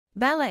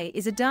Ballet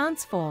is a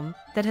dance form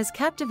that has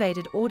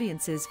captivated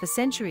audiences for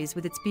centuries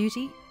with its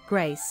beauty,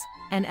 grace,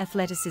 and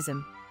athleticism.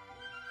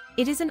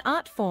 It is an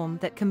art form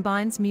that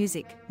combines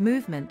music,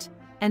 movement,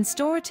 and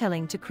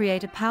storytelling to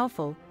create a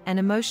powerful and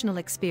emotional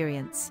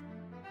experience.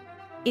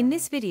 In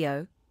this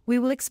video, we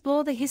will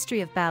explore the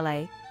history of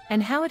ballet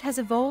and how it has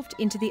evolved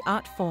into the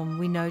art form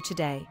we know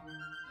today.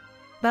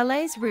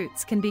 Ballet's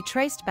roots can be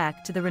traced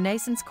back to the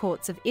Renaissance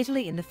courts of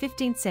Italy in the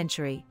 15th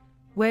century,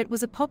 where it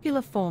was a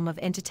popular form of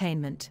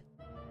entertainment.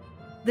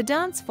 The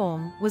dance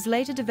form was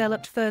later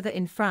developed further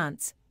in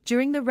France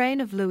during the reign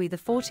of Louis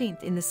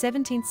XIV in the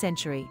 17th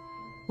century,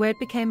 where it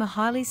became a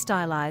highly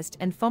stylized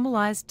and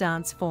formalized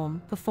dance form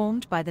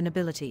performed by the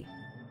nobility.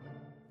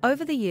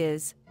 Over the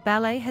years,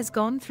 ballet has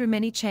gone through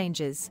many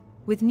changes,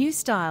 with new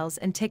styles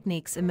and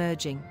techniques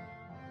emerging.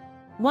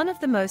 One of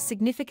the most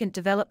significant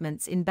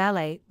developments in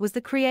ballet was the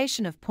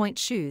creation of pointe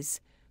shoes,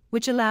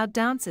 which allowed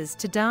dancers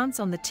to dance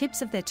on the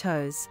tips of their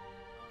toes,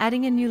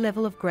 adding a new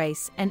level of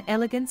grace and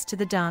elegance to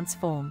the dance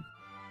form.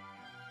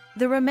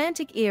 The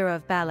Romantic era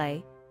of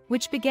ballet,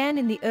 which began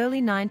in the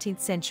early 19th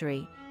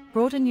century,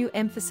 brought a new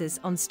emphasis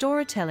on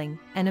storytelling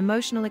and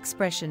emotional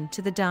expression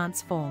to the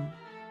dance form.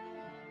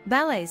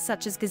 Ballets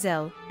such as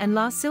Gazelle and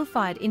La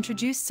Sylphide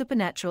introduced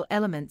supernatural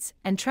elements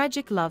and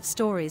tragic love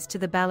stories to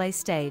the ballet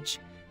stage,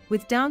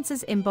 with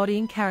dancers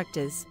embodying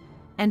characters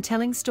and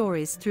telling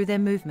stories through their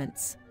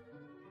movements.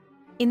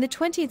 In the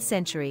 20th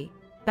century,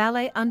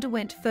 ballet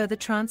underwent further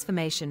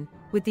transformation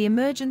with the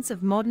emergence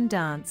of modern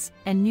dance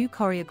and new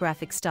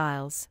choreographic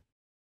styles.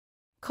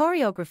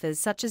 Choreographers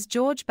such as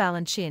George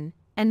Balanchine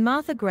and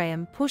Martha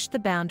Graham pushed the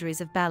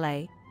boundaries of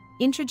ballet,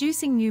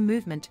 introducing new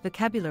movement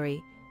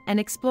vocabulary and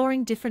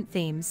exploring different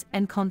themes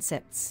and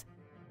concepts.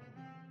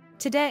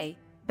 Today,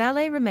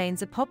 ballet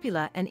remains a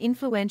popular and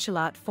influential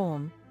art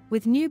form,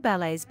 with new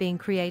ballets being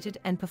created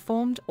and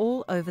performed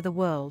all over the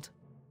world.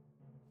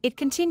 It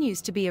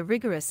continues to be a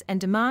rigorous and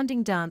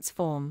demanding dance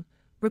form,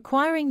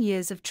 requiring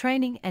years of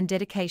training and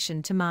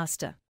dedication to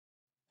master.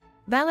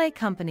 Ballet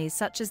companies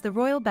such as the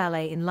Royal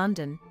Ballet in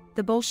London,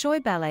 the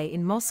Bolshoi Ballet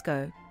in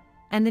Moscow,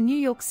 and the New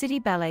York City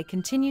Ballet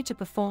continue to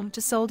perform to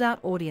sold-out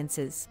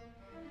audiences,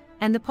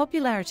 and the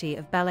popularity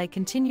of ballet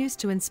continues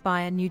to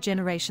inspire new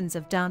generations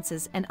of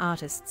dancers and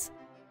artists.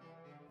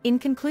 In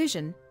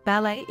conclusion,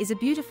 ballet is a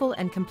beautiful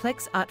and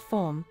complex art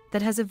form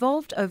that has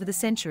evolved over the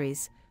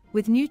centuries,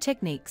 with new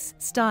techniques,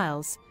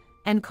 styles,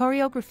 and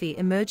choreography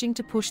emerging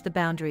to push the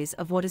boundaries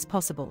of what is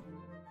possible.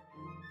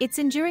 Its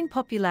enduring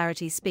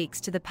popularity speaks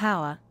to the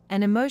power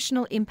and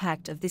emotional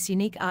impact of this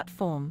unique art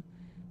form,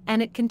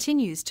 and it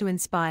continues to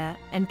inspire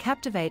and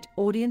captivate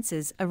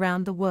audiences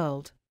around the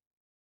world.